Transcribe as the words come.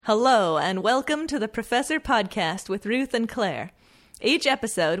Hello, and welcome to the Professor Podcast with Ruth and Claire. Each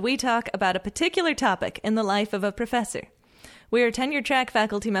episode, we talk about a particular topic in the life of a professor. We are tenure-track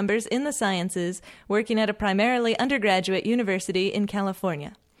faculty members in the sciences, working at a primarily undergraduate university in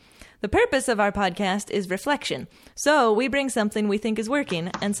California. The purpose of our podcast is reflection, so we bring something we think is working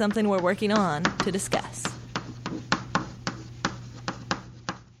and something we're working on to discuss.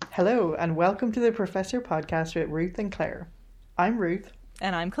 Hello, and welcome to the Professor Podcast with Ruth and Claire. I'm Ruth.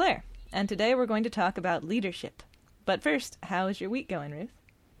 And I'm Claire, and today we're going to talk about leadership. But first, how is your week going, Ruth?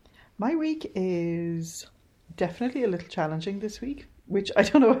 My week is definitely a little challenging this week, which I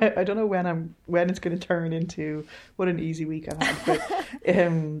don't know when it's going to turn into what an easy week I've had. But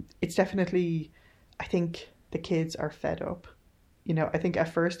it's definitely, I think the kids are fed up. You know, I think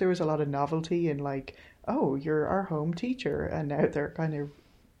at first there was a lot of novelty in like, oh, you're our home teacher, and now they're kind of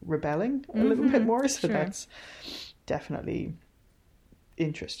rebelling a little bit more. So sure. That's definitely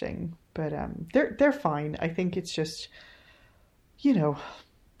interesting, but they're fine. I think it's just you know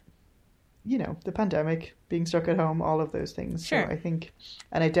the pandemic, being stuck at home, all of those things. Sure. So I think,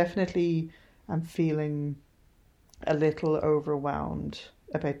 and I definitely am feeling a little overwhelmed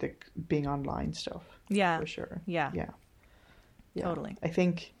about the being online stuff. Yeah, for sure. Yeah, totally. I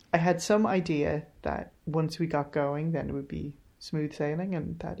think I had some idea that once we got going then it would be smooth sailing,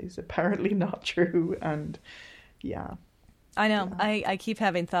 and that is apparently not true. And I know. Yeah. I keep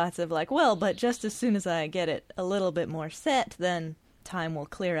having thoughts of like, well, but just as soon as I get it a little bit more set, then time will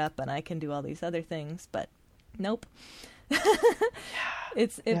clear up and I can do all these other things. But nope. But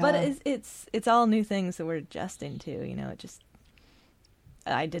it's all new things that we're adjusting to. You know,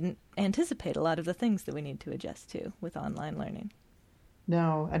 I didn't anticipate a lot of the things that we need to adjust to with online learning.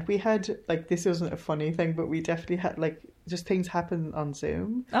 No, and we had, like, this wasn't a funny thing, but we definitely had, like, just things happen on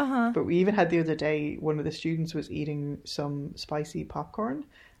Zoom. But we even had the other day, one of the students was eating some spicy popcorn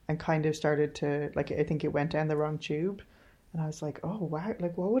and kind of started to, like, I think it went down the wrong tube. And I was like, oh, wow,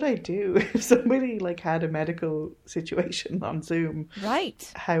 like, what would I do if somebody, like, had a medical situation on Zoom? Right.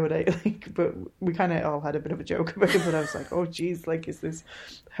 How would I, like, but we kind of all had a bit of a joke about it, but I was like, oh, geez, like,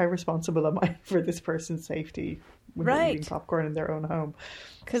 how responsible am I for this person's safety when they're eating popcorn in their own home?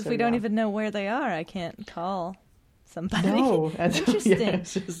 Because we don't even know where they are. I can't call somebody. No. Interesting.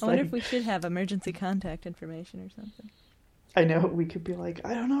 I wonder if we should have emergency contact information or something. I know, we could be like,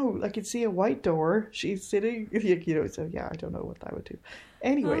 I don't know, I could see a white door, she's sitting, you know, so yeah, I don't know what that would do.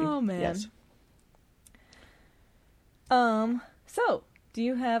 Anyway, oh, man. Yes. So, do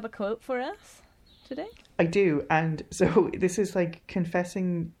you have a quote for us today? I do, and so this is like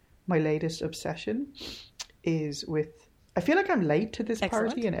confessing my latest obsession is with, I feel like I'm late to this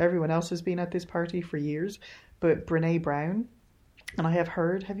party and everyone else has been at this party for years, but Brené Brown, and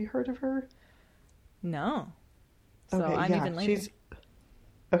have you heard of her? No. So okay, I'm even later.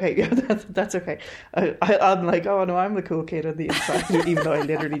 Okay, yeah, that's okay. I'm like, oh no, I'm the cool kid on the inside, even though I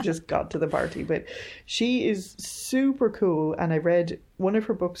literally just got to the party. But she is super cool, and I read one of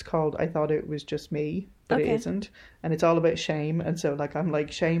her books called I Thought It Was Just Me, but It Isn't, and it's all about shame. And so like I'm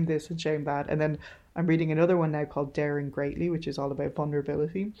like, shame this and shame that, and then I'm reading another one now called Daring Greatly, which is all about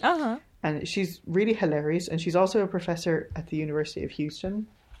vulnerability. And she's really hilarious, and she's also a professor at the University of Houston,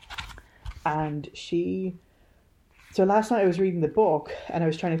 and So last night I was reading the book and I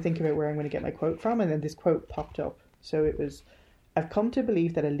was trying to think about where I'm going to get my quote from, and then this quote popped up. So it was, I've come to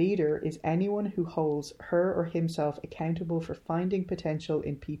believe that a leader is anyone who holds her or himself accountable for finding potential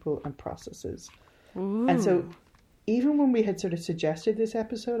in people and processes. Ooh. And so even when we had sort of suggested this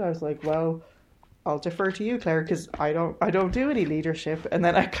episode, I was like, well, I'll defer to you, Claire, because I don't do any leadership. And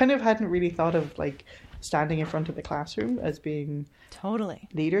then I kind of hadn't really thought of like standing in front of the classroom as being totally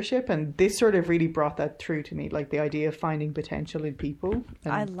leadership, and this sort of really brought that through to me, like the idea of finding potential in people.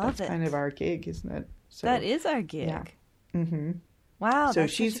 And I love that's kind of our gig, isn't it? So, that is our gig. Yeah. Wow, so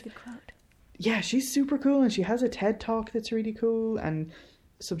that's she's such a good quote. Yeah, she's super cool, and she has a TED Talk that's really cool and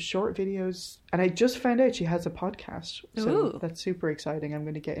some short videos, and I just found out she has a podcast. So Ooh. That's super exciting. I'm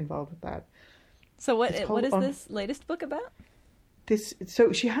going to get involved with that. So what is this latest book about?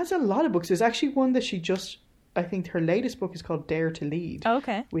 So she has a lot of books. There's actually one that I think her latest book is called Dare to Lead. Oh,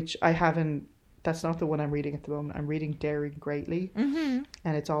 okay. Which I haven't, that's not the one I'm reading at the moment. I'm reading Daring Greatly. And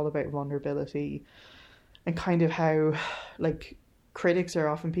it's all about vulnerability and kind of how, like, critics are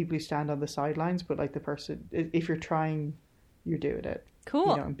often people who stand on the sidelines, but like the person, if you're trying, you're doing it.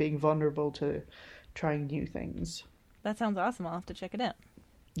 Cool. You know, and being vulnerable to trying new things. That sounds awesome. I'll have to check it out.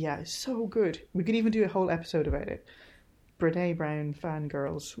 Yeah, it's so good. We could even do a whole episode about it. Brené Brown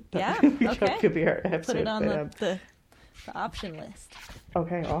fangirls. Yeah, okay. That could be our episode. Put it on the option list.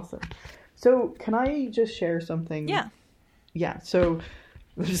 Okay, awesome. So can I just share something? Yeah. Yeah, so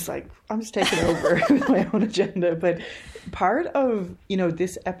I'm just like, I'm just taking over with my own agenda. But part of,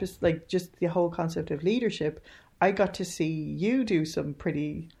 this episode, like just the whole concept of leadership, I got to see you do some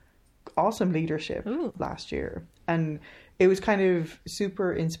pretty awesome leadership last year. And it was kind of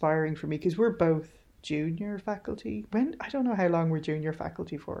super inspiring for me because we're both junior faculty. I don't know how long we're junior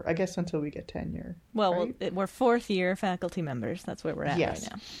faculty for. I guess until we get tenure. Well, right? we're fourth year faculty members. That's where we're at right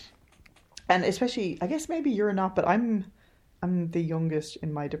now. And especially, I guess maybe you're not, but I'm the youngest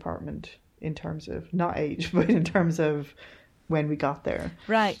in my department in terms of, not age, but in terms of when we got there.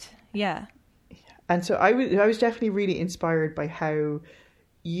 Right, yeah. And so I was definitely really inspired by how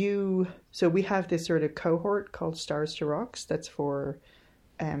so we have this sort of cohort called Stars to Rocks that's for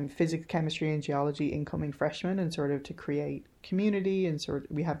physics, chemistry and geology incoming freshmen, and sort of to create community, and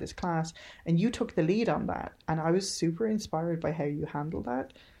we have this class, and you took the lead on that. And I was super inspired by how you handled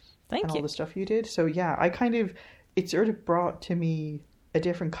that. Thank you. All the stuff you did. So yeah, it sort of brought to me a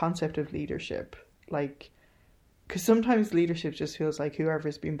different concept of leadership. Like, because sometimes leadership just feels like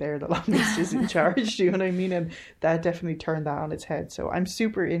whoever's been there the longest is in charge. Do you know what I mean? And that definitely turned that on its head. So I'm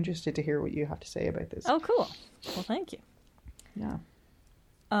super interested to hear what you have to say about this. Oh, cool. Well, thank you. Yeah.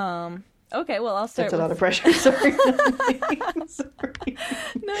 Okay, well, I'll start. That's a lot of pressure. Sorry. Sorry.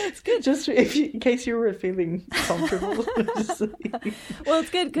 No, it's good. Just in case you were feeling comfortable. Well, it's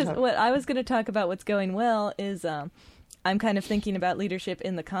good because what I was going to talk about, what's going well, is I'm kind of thinking about leadership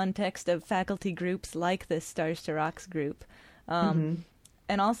in the context of faculty groups like this Stars to Rocks group. And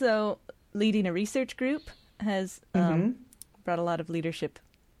also leading a research group has brought a lot of leadership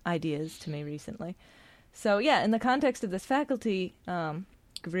ideas to me recently. So, yeah, in the context of this faculty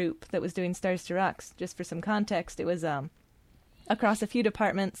group that was doing Stars to Rocks, just for some context, it was across a few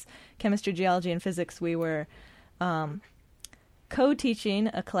departments, chemistry, geology, and physics. We were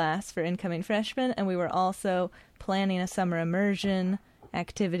co-teaching a class for incoming freshmen, and we were also planning a summer immersion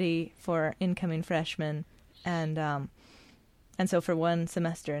activity for incoming freshmen. And so for one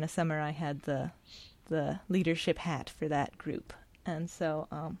semester in a summer, I had the leadership hat for that group. And so,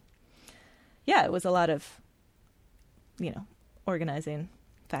 yeah, it was a lot of, organizing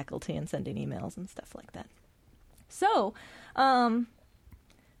faculty and sending emails and stuff like that. So, I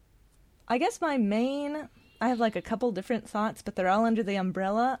guess I have like a couple different thoughts, but they're all under the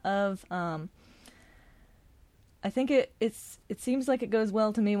umbrella of, I think it seems like it goes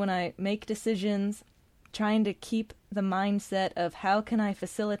well to me when I make decisions, trying to keep the mindset of how can I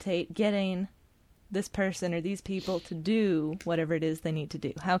facilitate getting this person or these people to do whatever it is they need to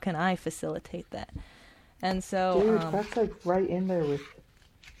do. How can I facilitate that? And so, dude, that's like right in there with,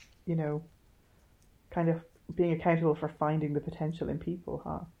 kind of being accountable for finding the potential in people,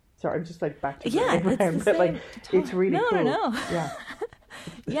 huh? Sorry, I'm just like back to Abraham, but like it's really cool. No. Yeah.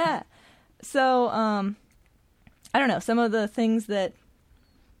 Yeah. So, I don't know, some of the things that,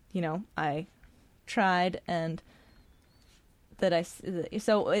 I tried and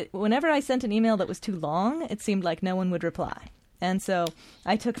whenever I sent an email that was too long, it seemed like no one would reply. And so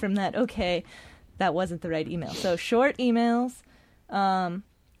I took from that, okay, that wasn't the right email. So short emails,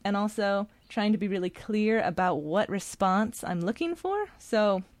 and also trying to be really clear about what response I'm looking for.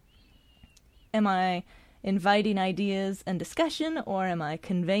 So am I inviting ideas and discussion, or am I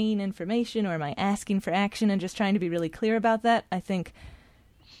conveying information, or am I asking for action, and just trying to be really clear about that? I think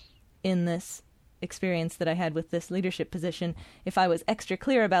in this experience that I had with this leadership position, if I was extra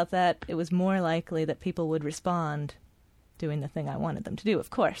clear about that, it was more likely that people would respond doing the thing I wanted them to do,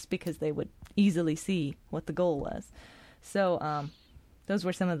 of course, because they would easily see what the goal was. So those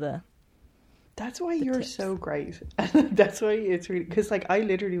were some of the That's why you're tips. So great. That's why it's really, because like I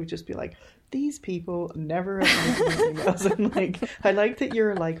literally would just be like, these people never have anything else. And like, I like that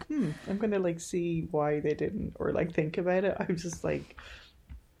you're like, I'm going to like see why they didn't, or like think about it. I'm just like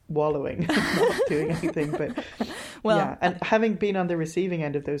wallowing, not doing anything. But well, yeah. And having been on the receiving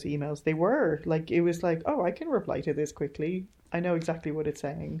end of those emails, they were like, it was like, oh, I can reply to this quickly. I know exactly what it's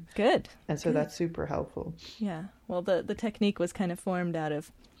saying. Good. And so that's super helpful. Yeah. Well, the technique was kind of formed out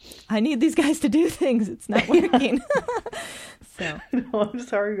of, I need these guys to do things. It's not working. So. No, I'm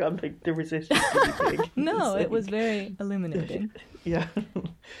sorry. I'm like, the resistance is really big. No, it was very illuminating. Yeah.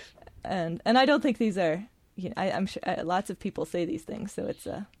 And I don't think these are, I'm sure lots of people say these things, so it's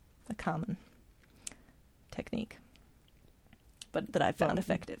a common technique, but that I found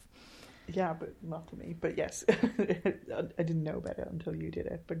effective. Yeah, but not to me. But yes, I didn't know about it until you did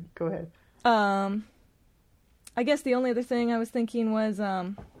it. But go ahead. I guess the only other thing I was thinking was,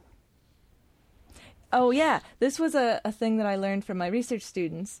 this was a thing that I learned from my research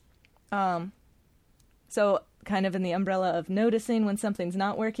students. So kind of in the umbrella of noticing when something's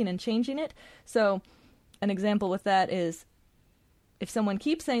not working and changing it. So an example with that is if someone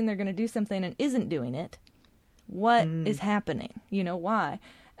keeps saying they're going to do something and isn't doing it, what is happening? You know, why?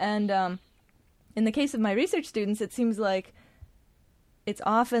 And in the case of my research students, it seems like it's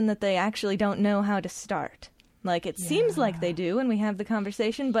often that they actually don't know how to start. Like, it seems like they do when we have the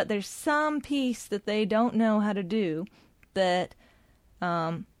conversation, but there's some piece that they don't know how to do that,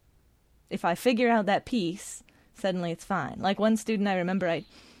 if I figure out that piece, suddenly it's fine. Like, one student I remember,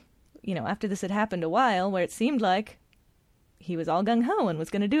 after this had happened a while, where it seemed like he was all gung-ho and was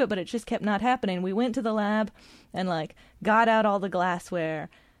going to do it, but it just kept not happening. We went to the lab and, like, got out all the glassware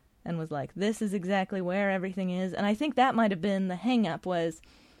and was like, this is exactly where everything is. And I think that might have been the hang-up was,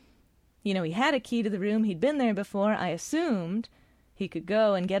 he had a key to the room. He'd been there before. I assumed he could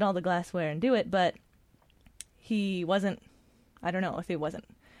go and get all the glassware and do it, but he wasn't, I don't know if he wasn't.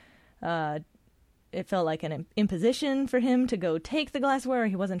 It felt like an imposition for him to go take the glassware, or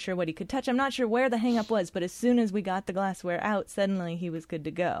he wasn't sure what he could touch. I'm not sure where the hang-up was, but as soon as we got the glassware out, suddenly he was good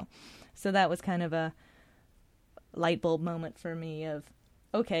to go. So that was kind of a light bulb moment for me of,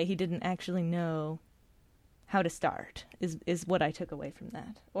 okay, he didn't actually know how to start, is what I took away from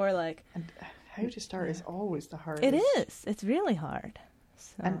that. Or like... And how to start is always the hardest. It is. It's really hard.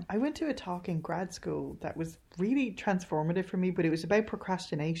 So. And I went to a talk in grad school that was really transformative for me, but it was about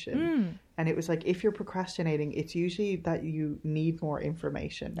procrastination. And it was like, if you're procrastinating, it's usually that you need more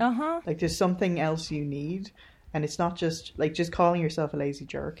information. Like, there's something else you need. And it's not just, like, just calling yourself a lazy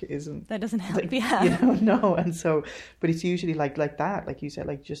jerk isn't... That doesn't help, like, yeah. No. And so, but it's usually like that, like you said,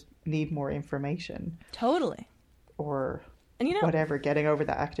 like, just need more information. Totally. Or and whatever, getting over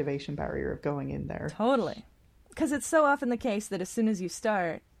that activation barrier of going in there. Totally. Because it's so often the case that as soon as you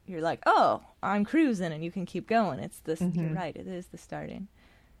start, you're like, oh, I'm cruising, and you can keep going. It's this, you're right, it is the starting.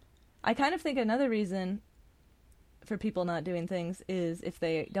 I kind of think another reason for people not doing things is if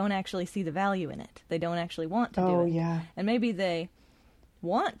they don't actually see the value in it. They don't actually want to do it. Oh, yeah. And maybe they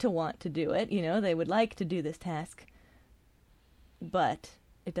want to do it, they would like to do this task, but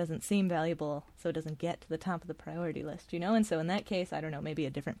it doesn't seem valuable, so it doesn't get to the top of the priority list, And so in that case, I don't know, maybe a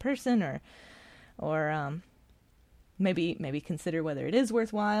different person or maybe consider whether it is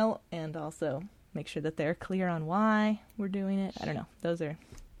worthwhile, and also make sure that they're clear on why we're doing it. I don't know. Those are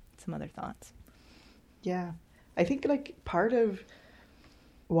some other thoughts. Yeah. I think, like, part of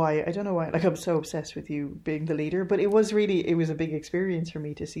why, I don't know why, like, I'm so obsessed with you being the leader, but it was a big experience for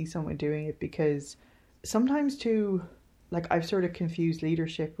me to see someone doing it, because sometimes too, like, I've sort of confused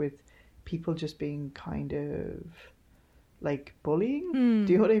leadership with people just being kind of, like, bullying.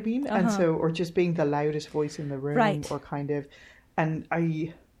 Do you know what I mean? And so, or just being the loudest voice in the room, right. Or kind of, and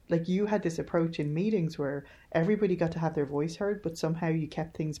like, you had this approach in meetings where everybody got to have their voice heard, but somehow you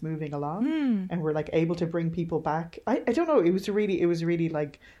kept things moving along and were, like, able to bring people back. I don't know. It was really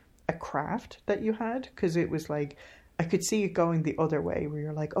like a craft that you had, because it was like, I could see it going the other way where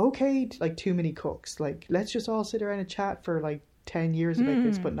you're like, okay, like, too many cooks. Like, let's just all sit around and chat for like 10 years about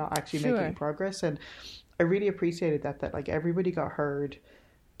this, but not actually make any progress. And I really appreciated that like everybody got heard,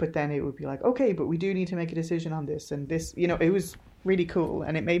 but then it would be like, okay, but we do need to make a decision on this and this, it was really cool.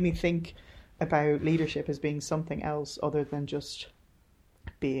 And it made me think about leadership as being something else other than just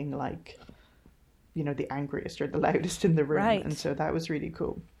being like, the angriest or the loudest in the room. Right. And so that was really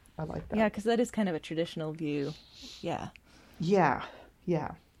cool. I like that. Yeah, because that is kind of a traditional view. Yeah. Yeah.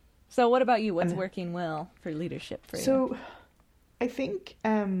 So what about you? What's working well for leadership for you? So I think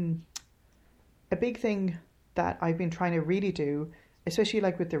a big thing that I've been trying to really do, especially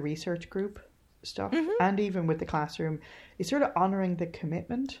like with the research group stuff and even with the classroom, is sort of honoring the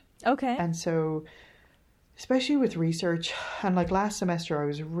commitment. Okay. And so, especially with research, and like last semester I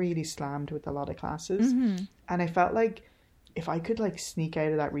was really slammed with a lot of classes, and I felt like if I could like sneak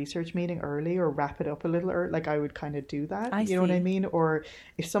out of that research meeting early or wrap it up a little early, like I would kind of do that. You know what I mean? Or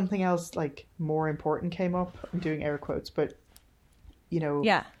if something else like more important came up, I'm doing air quotes, but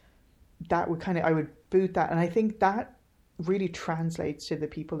that would I would boot that. And I think that really translates to the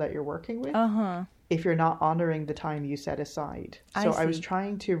people that you're working with. If you're not honoring the time you set aside. So I was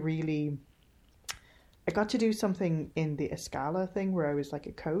trying to really, I got to do something in the Escala thing where I was like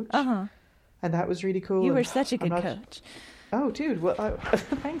a coach. And that was really cool. You were such a good coach. Oh, dude. Well,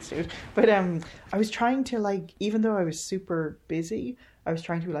 thanks, dude. But I was trying to like, even though I was super busy, I was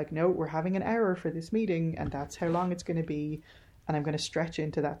trying to be like, no, we're having an hour for this meeting and that's how long it's going to be. And I'm going to stretch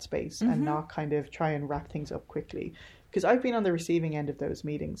into that space and not kind of try and wrap things up quickly. Because I've been on the receiving end of those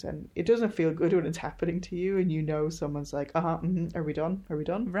meetings and it doesn't feel good when it's happening to you and someone's like, are we done? Are we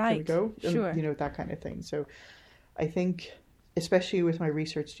done? Right. Can we go? And, sure. That kind of thing. So I think, especially with my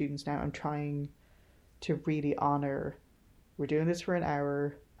research students now, I'm trying to really honor, we're doing this for an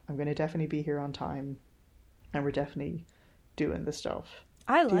hour. I'm going to definitely be here on time and we're definitely doing the stuff.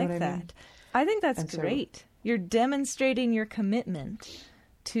 I Do you know like what I that. mean? I think that's And so- great. You're demonstrating your commitment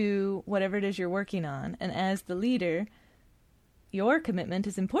to whatever it is you're working on. And as the leader, your commitment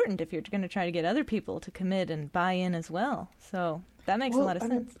is important if you're going to try to get other people to commit and buy in as well. So that makes a lot of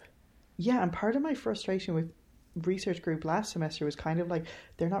sense. Yeah, and part of my frustration with research group last semester was kind of like,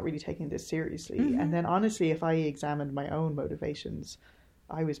 they're not really taking this seriously. And then honestly, if I examined my own motivations,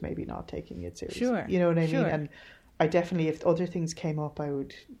 I was maybe not taking it seriously. Sure. You know what I Sure. mean? And I definitely, if other things came up, I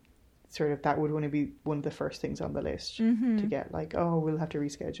would sort of, that would want to be one of the first things on the list to get, like, oh, we'll have to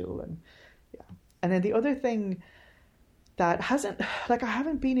reschedule. And yeah. And then the other thing that hasn't, like, I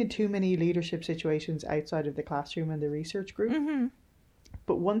haven't been in too many leadership situations outside of the classroom and the research group.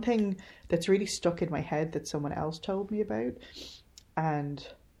 But one thing that's really stuck in my head that someone else told me about, and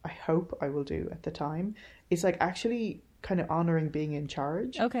I hope I will do at the time, is like actually kind of honoring being in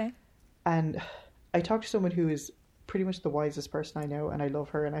charge. Okay. And I talked to someone who is pretty much the wisest person I know, and I love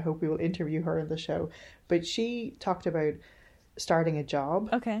her, and I hope we will interview her in the show. But she talked about starting a job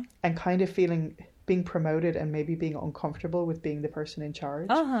Okay. and kind of being promoted and maybe being uncomfortable with being the person in charge.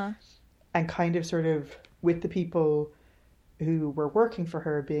 And kind of sort of with the people who were working for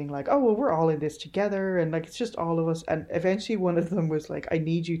her being like, oh, well, we're all in this together, and like it's just all of us. And eventually one of them was like, I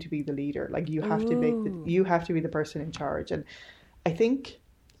need you to be the leader, like you have to you have to be the person in charge. And I think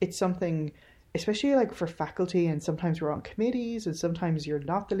it's something, especially like for faculty, and sometimes we're on committees and sometimes you're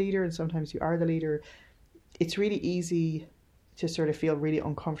not the leader and sometimes you are the leader, it's really easy to sort of feel really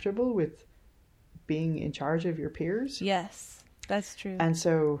uncomfortable with being in charge of your peers. Yes, that's true. And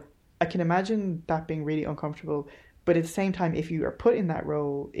so I can imagine that being really uncomfortable. But at the same time, if you are put in that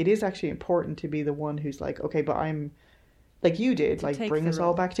role, it is actually important to be the one who's like, okay, but I'm, like you did, like bring us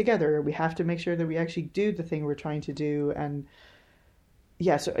all back together. We have to make sure that we actually do the thing we're trying to do. And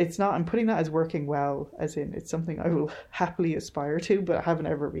yeah, so it's not, I'm putting that as working well, as in it's something I will happily aspire to, but I haven't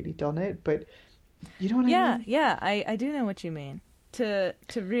ever really done it. But you know what I mean? Yeah, I do know what you mean. To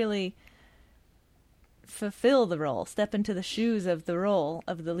really fulfill the role, step into the shoes of the role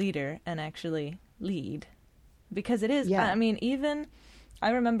of the leader and actually lead. Because it is, I mean, even,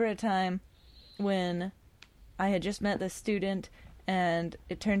 I remember a time when I had just met this student and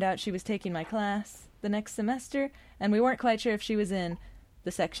it turned out she was taking my class the next semester, and we weren't quite sure if she was in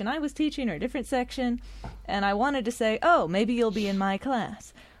the section I was teaching or a different section, and I wanted to say, oh, maybe you'll be in my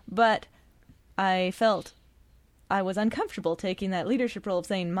class. But I felt I was uncomfortable taking that leadership role of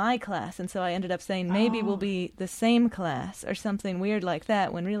saying my class, and so I ended up saying maybe we'll be the same class or something weird like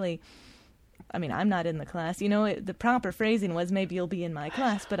that, when really, I mean, I'm not in the class. You know, the proper phrasing was maybe you'll be in my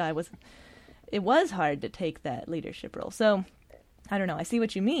class, but it was hard to take that leadership role. So, I don't know, I see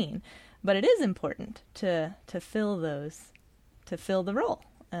what you mean, but it is important to fill the role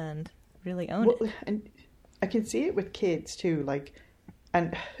and really own it. And I can see it with kids too, like,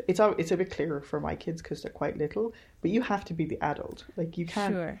 and it's a bit clearer for my kids because they're quite little, but you have to be the adult. Like, you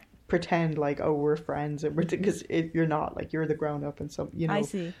can't pretend like, oh, we're friends, and because you're not, like, you're the grown up, and some, you know, I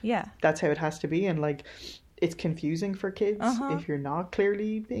see. Yeah, that's how it has to be. And like, it's confusing for kids if you're not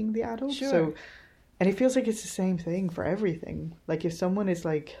clearly being the adult. So, and it feels like it's the same thing for everything. Like, if someone is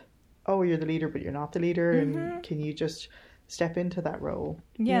like, oh, you're the leader but you're not the leader, and can you just step into that role?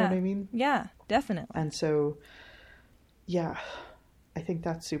 You know what I mean? Yeah, definitely. And so, yeah, I think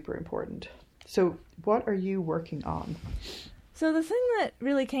that's super important. So what are you working on? So the thing that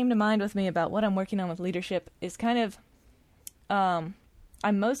really came to mind with me about what I'm working on with leadership is kind of, I'm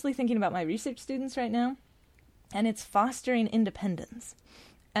mostly thinking about my research students right now, and it's fostering independence.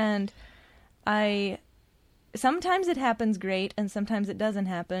 And sometimes it happens great, and sometimes it doesn't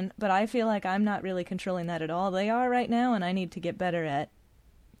happen, but I feel like I'm not really controlling that at all. They are right now, and I need to get better at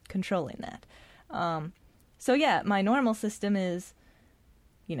controlling that. So yeah, my normal system is,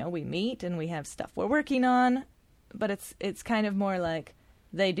 you know, we meet and we have stuff we're working on, but it's kind of more like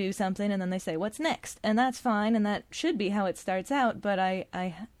they do something and then they say, what's next? And that's fine, and that should be how it starts out, but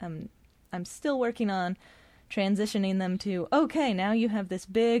I'm still working on transitioning them to, okay, now you have this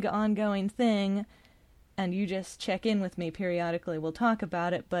big ongoing thing, and you just check in with me periodically. We'll talk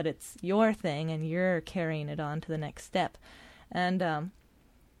about it, but it's your thing, and you're carrying it on to the next step. And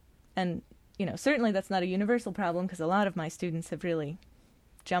you know, certainly that's not a universal problem, because a lot of my students have really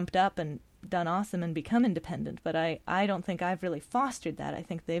jumped up and done awesome and become independent, but I don't think I've really fostered that. I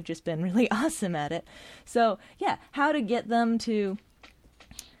think they've just been really awesome at it. So, yeah, how to get them to,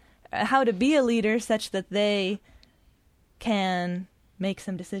 how to be a leader such that they can make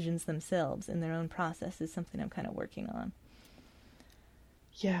some decisions themselves in their own process is something I'm kind of working on.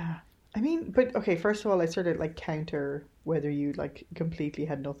 Yeah. I mean, but okay, first of all, I sort of like counter whether you like completely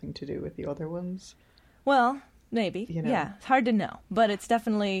had nothing to do with the other ones. Well, Maybe. You know? Yeah. It's hard to know. But it's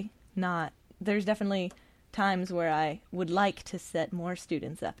definitely not. There's definitely times where I would like to set more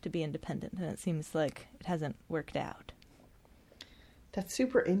students up to be independent, and it seems like it hasn't worked out. That's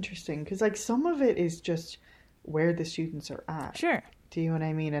super interesting because, like, some of it is just where the students are at. Sure. Do you know what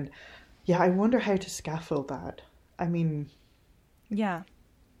I mean? And yeah, I wonder how to scaffold that. I mean, yeah.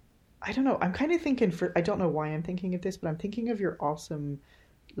 I don't know. I'm kind of thinking I don't know why I'm thinking of this, but I'm thinking of your awesome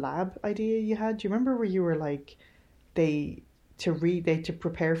lab idea you had. Do you remember where you were like, to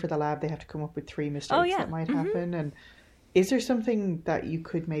prepare for the lab, they have to come up with 3 mistakes that might happen? And is there something that you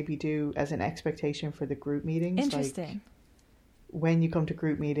could maybe do as an expectation for the group meetings? Interesting. Like, when you come to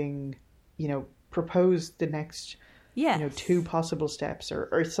group meeting, you know, propose the next, 2 possible steps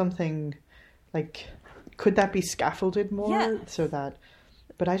or something. Like, could that be scaffolded more so that,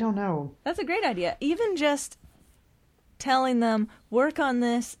 but I don't know. That's a great idea. Even just telling them, work on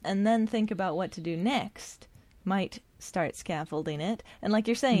this and then think about what to do next might start scaffolding it. And like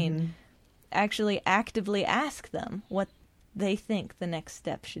you're saying, actually actively ask them what they think the next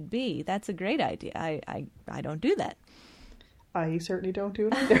step should be. That's a great idea. I don't do that. I certainly don't do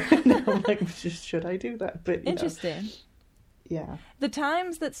it either. No, I'm like, should I do that? But interesting. Yeah. The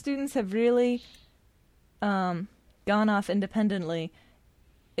times that students have really gone off independently,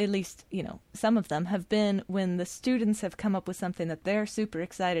 at least, some of them have been when the students have come up with something that they're super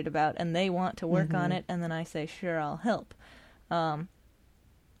excited about and they want to work on it, and then I say, sure, I'll help.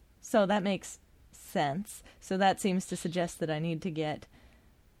 So that makes sense. So that seems to suggest that I need to get...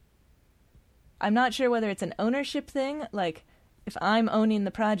 I'm not sure whether it's an ownership thing, like if I'm owning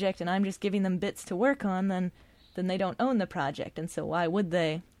the project and I'm just giving them bits to work on, then they don't own the project, and so why would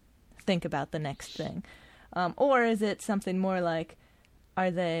they think about the next thing? Or is it something more like, are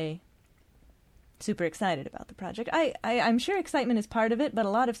they super excited about the project? I'm sure excitement is part of it, but a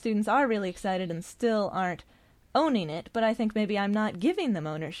lot of students are really excited and still aren't owning it. But I think maybe I'm not giving them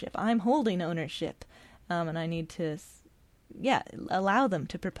ownership. I'm holding ownership, and I need to, allow them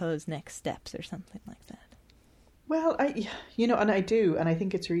to propose next steps or something like that. Well, and I do, and I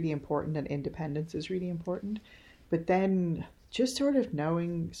think it's really important, and independence is really important. But then just sort of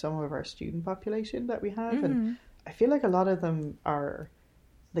knowing some of our student population that we have, and I feel like a lot of them are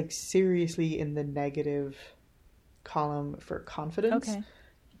like seriously in the negative column for confidence. Okay.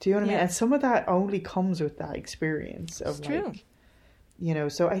 Do you know what I mean? And some of that only comes with that experience of, like,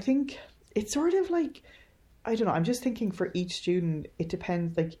 so I think it's sort of like, I don't know, I'm just thinking for each student, it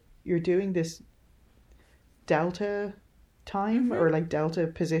depends, like, you're doing this delta time or like delta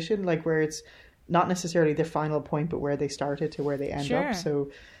position, like where it's not necessarily the final point, but where they started to where they end up.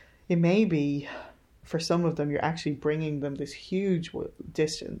 So it may be, for some of them, you're actually bringing them this huge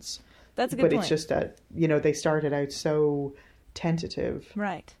distance. That's a good point. But it's just that, they started out so tentative.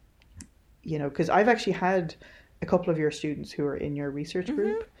 Right. Because I've actually had a couple of your students who are in your research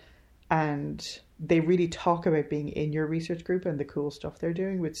group, and they really talk about being in your research group and the cool stuff they're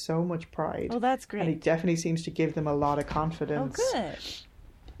doing with so much pride. Oh, that's great. And it definitely seems to give them a lot of confidence. Oh, good.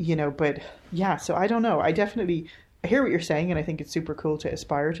 But yeah, so I don't know. I hear what you're saying, and I think it's super cool to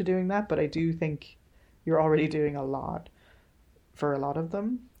aspire to doing that, but I do think you're already doing a lot for a lot of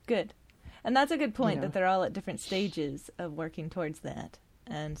them. Good. And that's a good point, that they're all at different stages of working towards that.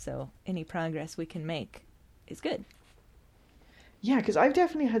 And so any progress we can make is good. Yeah, because I've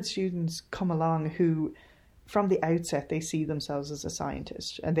definitely had students come along who, from the outset, they see themselves as a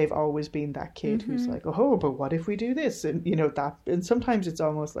scientist, and they've always been that kid who's like, oh, but what if we do this? And, that, and sometimes it's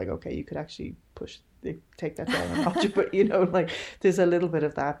almost like, okay, you could actually take that down a notch, but, like, there's a little bit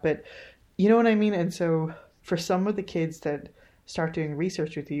of that, but you know what I mean? And so for some of the kids that start doing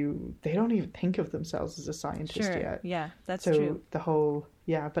research with you, they don't even think of themselves as a scientist yet. Yeah, that's true. The whole,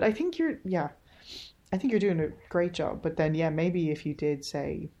 but I think you're doing a great job. But then, maybe if you did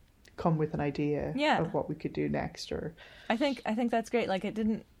say, come with an idea of what we could do next, or I think that's great. Like, it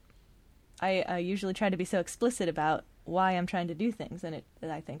didn't. I usually try to be so explicit about why I'm trying to do things, and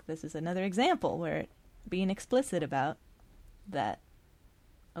I think this is another example where being explicit about that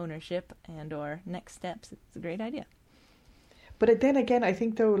ownership and or next steps, it's a great idea. But then again, I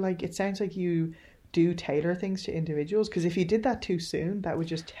think though, like, it sounds like you do tailor things to individuals, because if you did that too soon, that would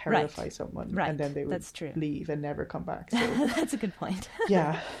just terrify someone, and then they would leave and never come back. So that's a good point.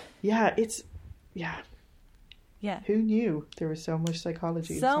 Who knew there was so much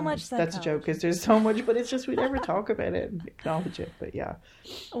psychology? So much psychology. That's a joke, because there's so much, but it's just we never talk about it and acknowledge it. But yeah.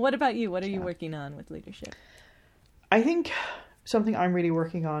 What about you? What are you working on with leadership? I think something I'm really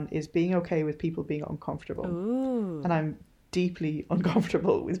working on is being okay with people being uncomfortable. Ooh. And I'm deeply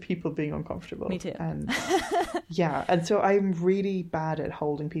uncomfortable with people being uncomfortable. Me too. And yeah, and so I'm really bad at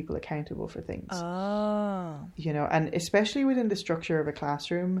holding people accountable for things. Oh. You know, and especially within the structure of a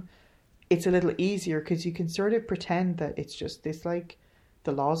classroom, it's a little easier because you can sort of pretend that it's just this, like,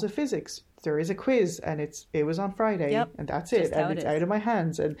 the laws of physics. There is a quiz and it was on Friday, Yep. and that's Just it, how and it it's is. out of my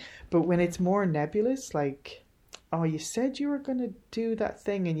hands. But when it's more nebulous, like, oh, you said you were going to do that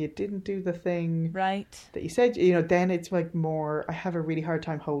thing and you didn't do the thing Right. that you said, you know, then it's like more, I have a really hard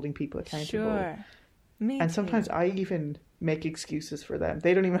time holding people accountable. Sure. Me And too. sometimes I even make excuses for them.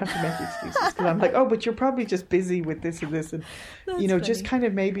 They don't even have to make excuses because I'm like, oh, but you're probably just busy with this and this. And, That's you know, just funny. kind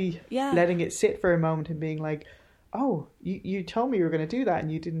of maybe Yeah. letting it sit for a moment and being like, oh, you told me you were going to do that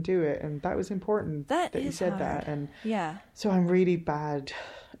and you didn't do it. And that was important That you is said hard. that. And Yeah. so I'm really bad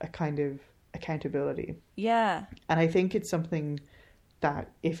at kind of accountability. Yeah. And I think it's something that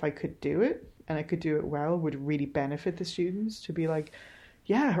if I could do it and I could do it well, would really benefit the students to be like,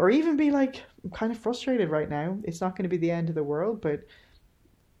 yeah, or even be like, I'm kind of frustrated right now. It's not going to be the end of the world, but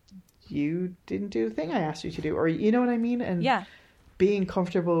you didn't do the thing I asked you to do. Or you know what I mean? And Yeah. being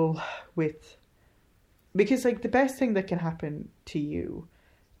comfortable with, because like the best thing that can happen to you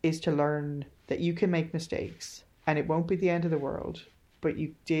is to learn that you can make mistakes and it won't be the end of the world, but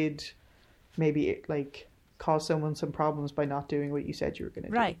you did maybe like cause someone some problems by not doing what you said you were going to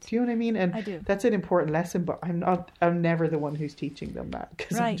Right. do. Do you know what I mean? And I do. that's an important lesson, but I'm never the one who's teaching them that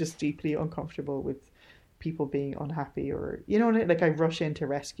because I'm Right. just deeply uncomfortable with people being unhappy, or, you know, like I rush in to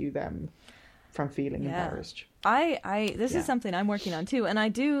rescue them from feeling Yeah. embarrassed. This Yeah. is something I'm working on too, and I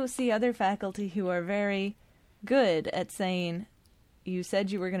do see other faculty who are very good at saying, you said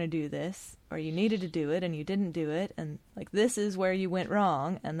you were going to do this, or you needed to do it and you didn't do it, and like this is where you went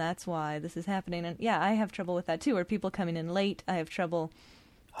wrong and that's why this is happening. And yeah, I have trouble with that too, or people coming in late. I have trouble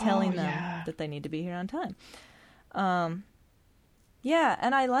telling them yeah. that they need to be here on time. Yeah,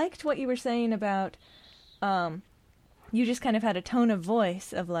 and I liked what you were saying about you just kind of had a tone of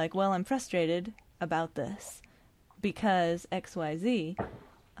voice of like, well, I'm frustrated about this because XYZ.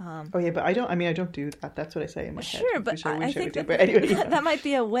 Oh yeah, but I don't do that. That's what I say in my head. Sure, but which I I wish think would do. that, But anyway, yeah. that might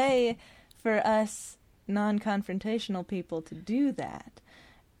be a way for us non-confrontational people to do that,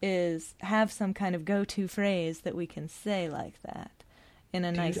 is have some kind of go-to phrase that we can say like that in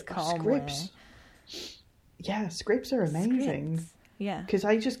a nice, calm scripts. way. Yeah, scripts are amazing. Scripts. Yeah. Because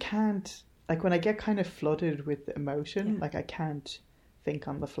I just can't, like when I get kind of flooded with emotion, Yeah. like I can't think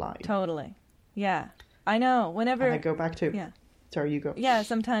on the fly. Totally. Yeah. I know. Whenever... And I go back to... Yeah. Sorry, you go. Yeah,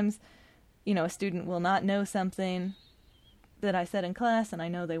 sometimes, you know, a student will not know something that I said in class, and I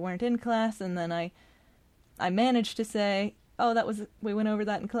know they weren't in class, and then I managed to say, oh, we went over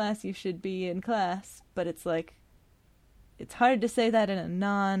that in class, you should be in class. But it's like, it's hard to say that in a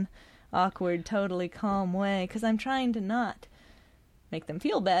non-awkward, totally calm way, because I'm trying to not make them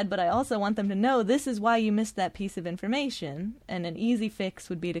feel bad, but I also want them to know this is why you missed that piece of information, and an easy fix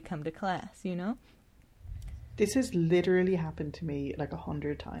would be to come to class, you know? This has literally happened to me like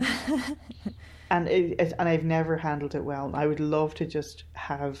 100 times. And I've never handled it well. I would love to just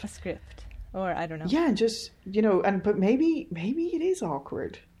have A script. Or, I don't know. yeah, and just, you know, but maybe it is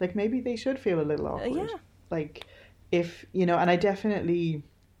awkward. Like maybe they should feel a little awkward. Yeah. Like if, you know, and I definitely,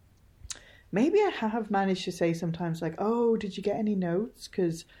 maybe I have managed to say sometimes like, oh, did you get any notes?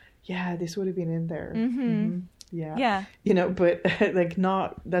 Because yeah, this would have been in there. Mm-hmm. Yeah. Yeah. You know, but like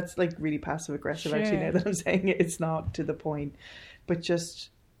not, that's like really passive aggressive actually Sure. now that I'm saying it. It's not to the point. But just,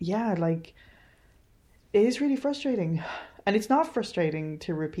 yeah, like it is really frustrating. And it's not frustrating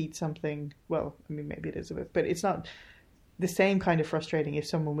to repeat something. Well, I mean, maybe it is a bit, but it's not the same kind of frustrating if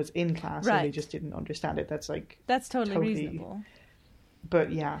someone was in class and they Right. just didn't understand it. That's like, That's totally Totally. reasonable.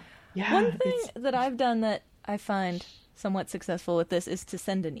 but yeah. Yeah. One thing it's- that I've done that I find somewhat successful with this is to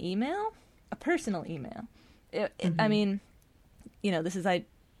send an email, a personal email. I mean, you know,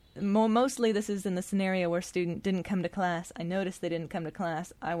 mostly this is in the scenario where student didn't come to class. I noticed they didn't come to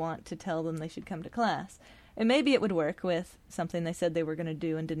class. I want to tell them they should come to class. And maybe it would work with something they said they were going to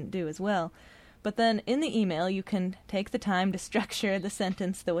do and didn't do as well. But then in the email, you can take the time to structure the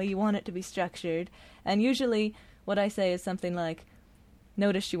sentence the way you want it to be structured. And usually what I say is something like,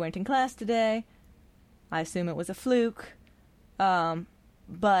 noticed you weren't in class today. I assume it was a fluke.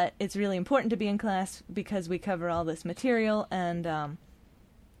 But it's really important to be in class because we cover all this material and,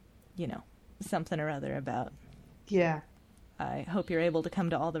 you know, something or other about, yeah. I hope you're able to come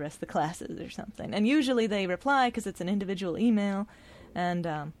to all the rest of the classes or something. And usually they reply because it's an individual email.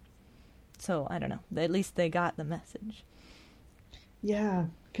 And so, I don't know. At least they got the message. Yeah.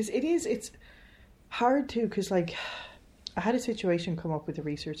 Because it's hard too, because like I had a situation come up with a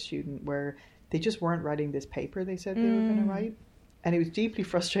research student where they just weren't writing this paper they said they were going to write. And it was deeply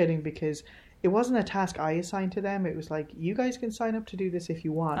frustrating because it wasn't a task I assigned to them. It was like, you guys can sign up to do this if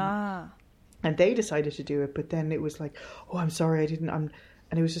you want. And they decided to do it, but then it was like, oh, I'm sorry, I didn't. And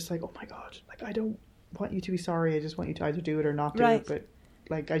it was just like, oh my God, like, I don't want you to be sorry. I just want you to either do it or not do it. But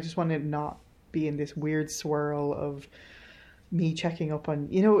like, I just want to not be in this weird swirl of me checking up on,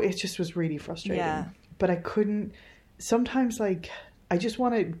 it just was really frustrating. Yeah. But I couldn't, sometimes like, I just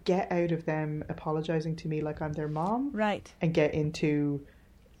want to get out of them apologizing to me like I'm their mom. Right. And get into,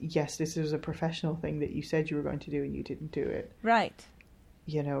 yes, this is a professional thing that you said you were going to do and you didn't do it. Right.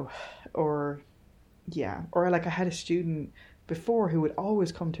 Or like I had a student before who would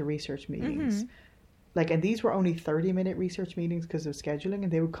always come to research meetings. Like, and these were only 30-minute research meetings because of scheduling,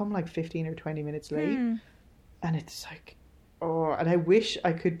 and they would come like 15 or 20 minutes late. And it's like, oh, and I wish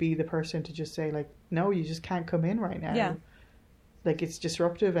I could be the person to just say like, no, you just can't come in right now. Yeah. Like, it's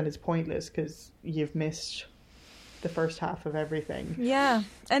disruptive and it's pointless because you've missed the first half of everything. Yeah.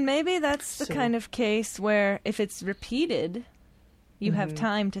 And maybe that's the kind of case where if it's repeated, you have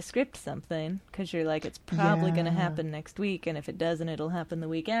time to script something because you're like, it's probably going to happen next week. And if it doesn't, it'll happen the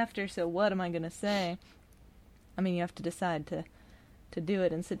week after. So what am I going to say? I mean, you have to decide to do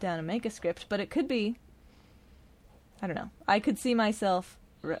it and sit down and make a script. But it could be, I don't know. I could see myself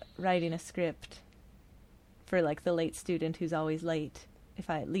writing a script for like the late student who's always late. If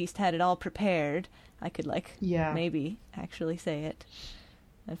I at least had it all prepared, I could like maybe actually say it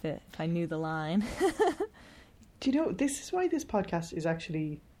if I knew the line. Do you know, this is why this podcast is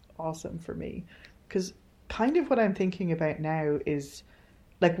actually awesome for me. Because kind of what I'm thinking about now is,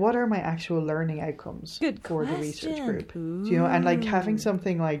 like, what are my actual learning outcomes for the research group? Ooh. Do you know, and like having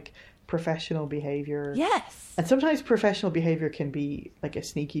something like professional behavior. Yes. And sometimes professional behavior can be like a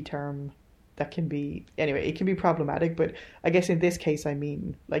sneaky term that can be, anyway, it can be problematic. But I guess in this case, I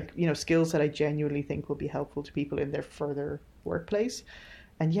mean, like, skills that I genuinely think will be helpful to people in their further workplace.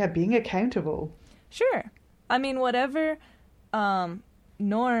 And being accountable. Sure. I mean, whatever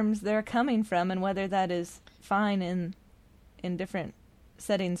norms they're coming from, and whether that is fine in different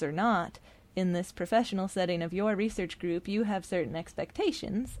settings or not, in this professional setting of your research group, you have certain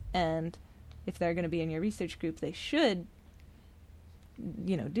expectations, and if they're going to be in your research group, they should,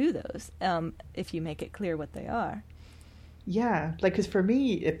 do those, if you make it clear what they are. Yeah, like, because for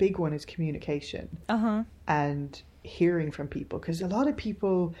me, a big one is communication. And hearing from people, because a lot of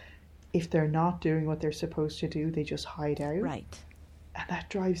people, if they're not doing what they're supposed to do, they just hide out. Right. And that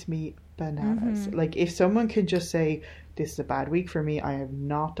drives me bananas. Like, if someone can just say, this is a bad week for me, I have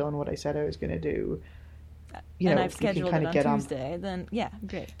not done what I said I was going to do. And I've scheduled it on Tuesday, then,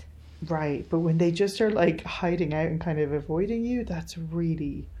 great. Right. But when they just are, like, hiding out and kind of avoiding you, that's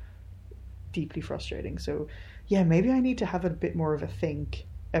really deeply frustrating. So, maybe I need to have a bit more of a think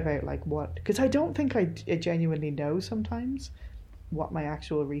about, like, what... Because I don't think I genuinely know sometimes what my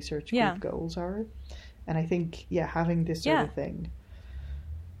actual research group goals are. And I think, having this sort of thing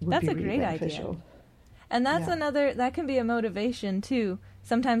would be really beneficial. Idea. And that's that can be a motivation too.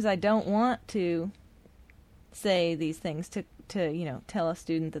 Sometimes I don't want to say these things to tell a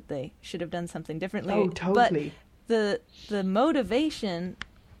student that they should have done something differently. Oh, totally. But the motivation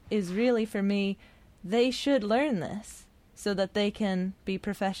is really, for me, they should learn this so that they can be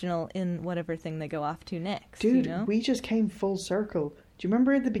professional in whatever thing they go off to next. Dude, we just came full circle. Do you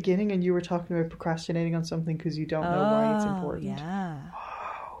remember at the beginning and you were talking about procrastinating on something because you don't know why it's important? Yeah.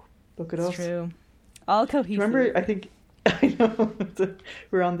 Wow. Look at us. It's true. All cohesive. Do you remember, I think, I know,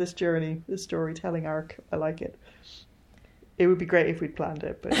 we're on this journey, this storytelling arc. I like it. It would be great if we'd planned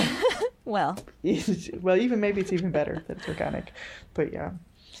it, but... well, even maybe it's even better that it's organic. But yeah.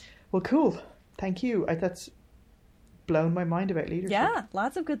 Well, cool. Thank you. That's blown my mind about leadership. Yeah,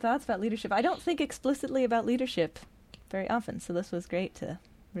 lots of good thoughts about leadership. I don't think explicitly about leadership very often, so this was great to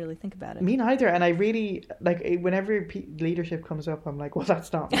really think about it. Me neither. And I really, like, whenever leadership comes up, I'm like, well,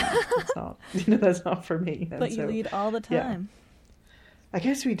 that's not me. That's not, that's not for me. And but you lead all the time. I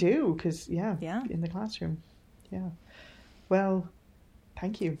guess we do, because, in the classroom. Yeah. Well,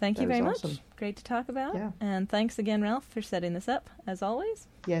 thank you. Thank you very much. Great to talk about. Yeah. And thanks again, Ralph, for setting this up, as always.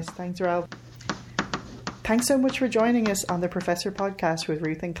 Yes, thanks, Ralph. Thanks so much for joining us on the Professor Podcast with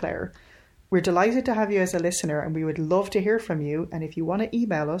Ruth and Claire. We're delighted to have you as a listener, and we would love to hear from you. And if you want to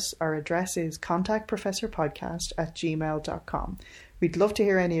email us, our address is contactprofessorpodcast@gmail.com. We'd love to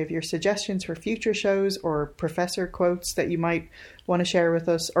hear any of your suggestions for future shows or professor quotes that you might want to share with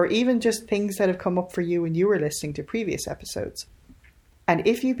us, or even just things that have come up for you when you were listening to previous episodes. And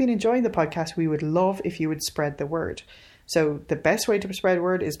if you've been enjoying the podcast, we would love if you would spread the word. So the best way to spread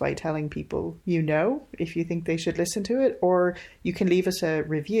word is by telling people if you think they should listen to it, or you can leave us a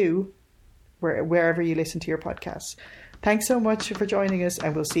review wherever you listen to your podcasts. Thanks so much for joining us,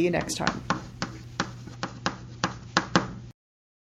 and we'll see you next time.